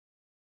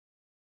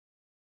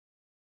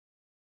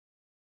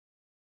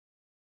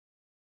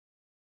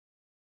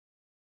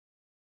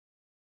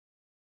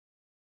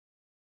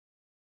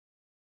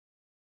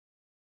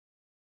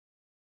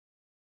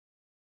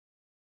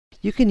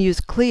You can use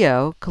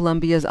Clio,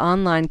 Columbia's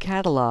online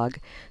catalog,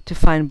 to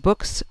find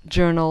books,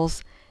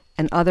 journals,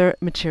 and other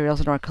materials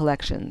in our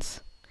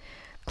collections.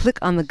 Click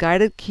on the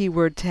Guided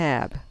Keyword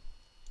tab.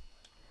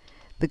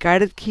 The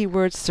guided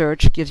keyword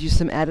search gives you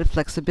some added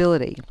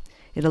flexibility.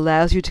 It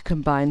allows you to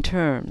combine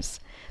terms.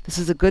 This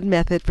is a good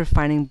method for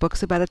finding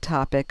books about a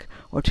topic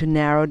or to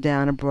narrow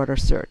down a broader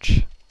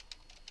search.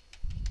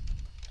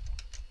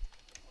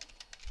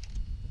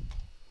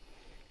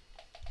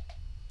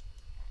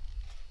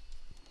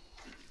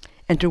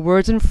 Enter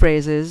words and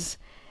phrases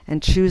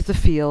and choose the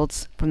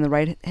fields from the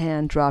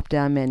right-hand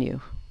drop-down menu.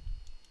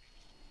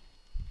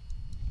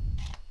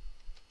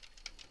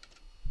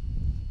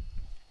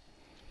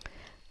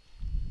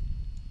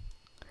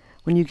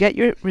 When you get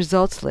your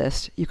results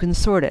list, you can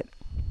sort it.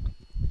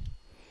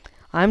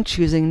 I'm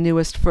choosing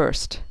newest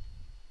first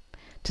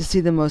to see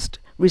the most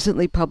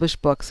recently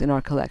published books in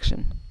our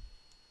collection.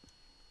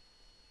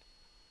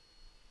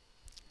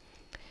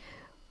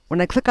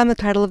 When I click on the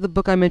title of the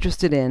book I'm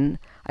interested in,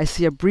 I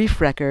see a brief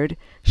record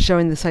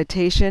showing the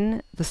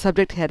citation, the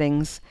subject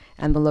headings,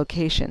 and the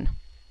location.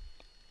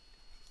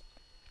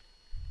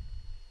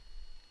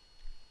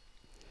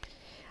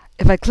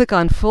 If I click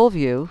on Full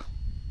View,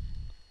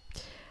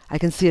 I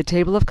can see a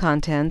table of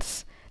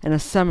contents and a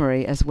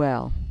summary as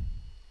well.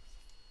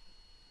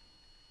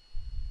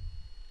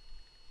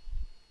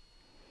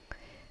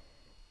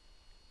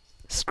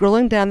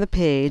 Scrolling down the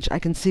page, I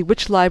can see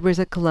which libraries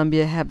at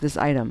Columbia have this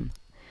item.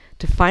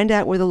 To find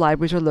out where the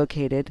libraries are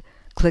located,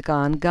 click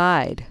on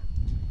Guide.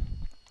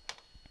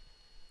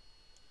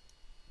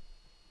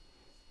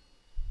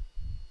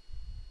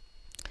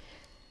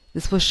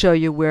 This will show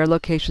you where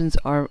locations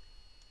are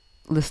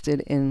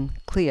listed in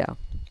Clio.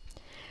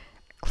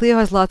 Clio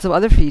has lots of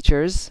other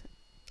features,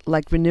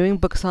 like renewing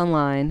books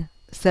online,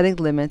 setting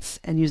limits,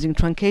 and using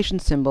truncation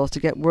symbols to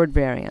get word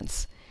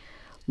variants.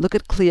 Look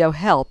at Clio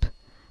Help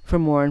for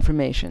more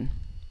information.